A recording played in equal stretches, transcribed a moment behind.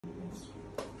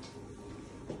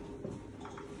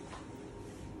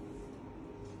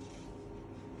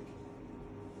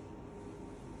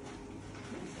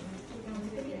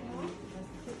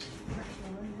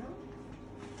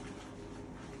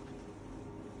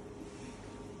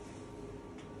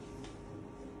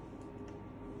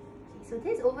So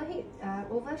this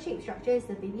oval-shaped structure is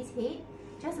the baby's head,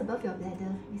 just above your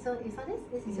bladder. You saw this?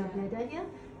 This is your bladder here.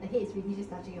 The head is really just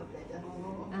touching your bladder.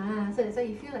 So that's why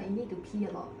you feel like you need to pee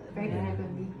a lot, very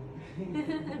frequently,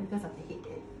 because of the head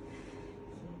there.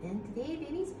 Okay, then today,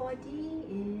 baby's body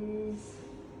is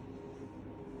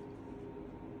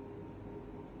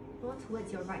more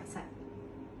towards your right side.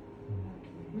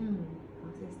 So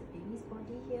this is the baby's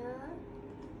body here.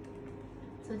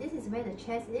 So this is where the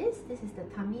chest is, this is the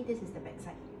tummy, this is the back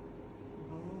side.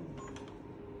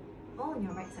 All on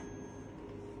your right side.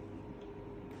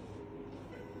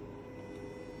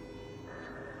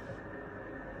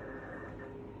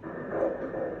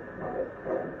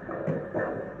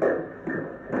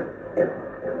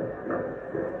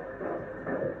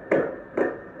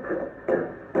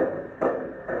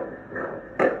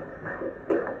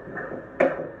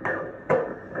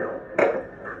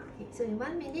 So in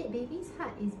 1 minute, baby's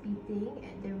heart is beating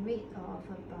at the rate of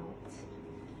about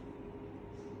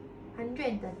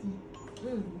 130.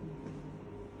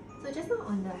 So just now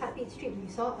on the heartbeat strip, you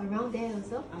saw around there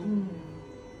also.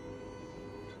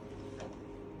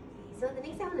 So the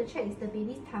next thing I want to check is the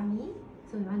baby's tummy.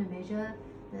 So we want to measure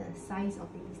the size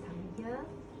of baby's tummy here.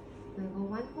 We'll go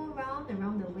one whole round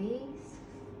around the waist.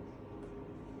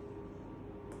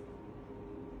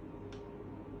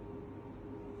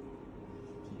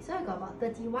 So I got about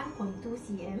 31.2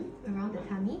 cm around the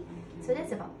tummy. So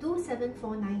that's about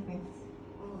 2749 grams.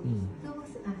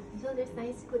 So there's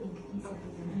nice good increase.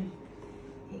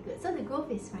 Okay, good. So the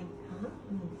growth is fine.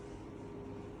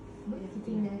 Good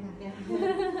kicking there.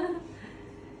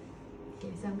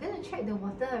 Okay, so I'm going to check the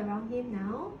water around him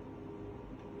now.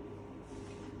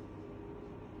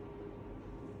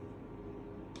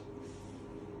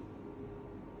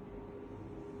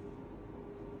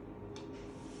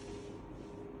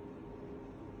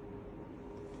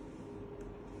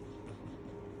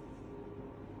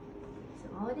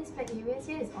 All these black areas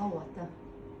here is all water.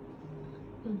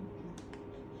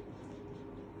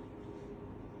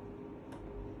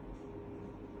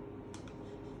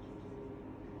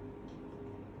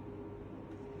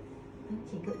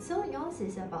 Okay, good. So yours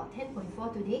is about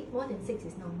 10.4 today, more than 6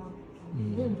 is normal.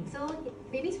 So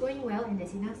baby's growing well and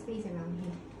there's enough space around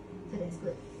him. So that's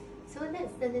good. So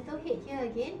that's the little head here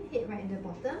again, head right at the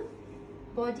bottom.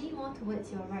 Body more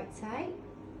towards your right side.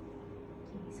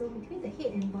 Okay, so between the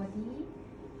head and body,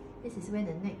 this is where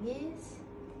the neck is.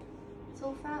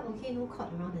 So far, okay, no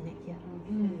cord around the neck here.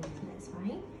 So that's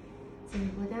fine. So we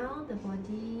go down the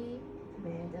body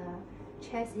where the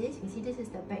chest is. You see this is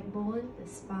the backbone, the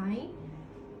spine.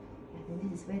 And then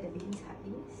this is where the baby's heart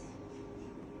is.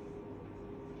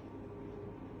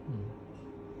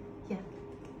 Here.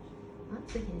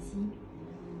 So you can see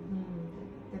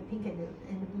the pink and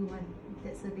the blue one.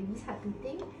 That's the baby's heart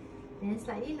beating. Then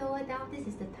slightly lower down, this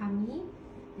is the tummy.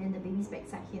 Then the baby's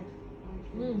backside here.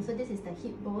 So this is the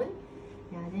hip bone.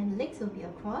 Then legs will be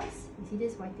across. You see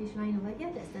this whitish line over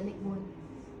here? That's the leg bone.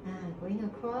 Going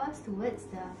across towards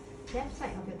the left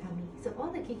side of your tummy. So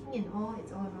all the kicking and all,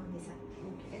 it's all around this side.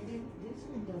 Okay, and then this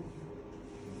one,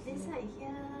 this side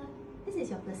here, this is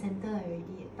your placenta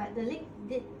already. But the leg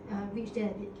did reach there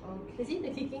a bit. You see the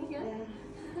kicking here?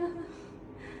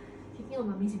 Kicking on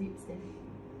mommy's ribs there.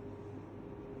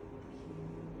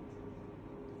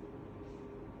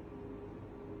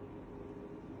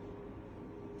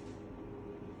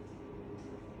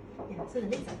 So the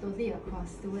legs are totally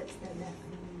across towards the left.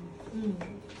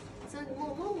 So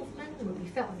more movement will be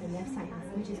felt on the left side,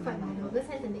 which is quite normal. Both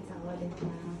sides the legs are all there.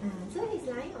 So he's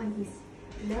lying on his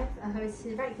left,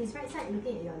 his right side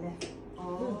looking at your left.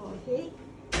 Okay.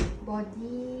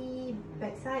 Body,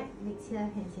 back side, legs here,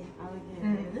 hands here.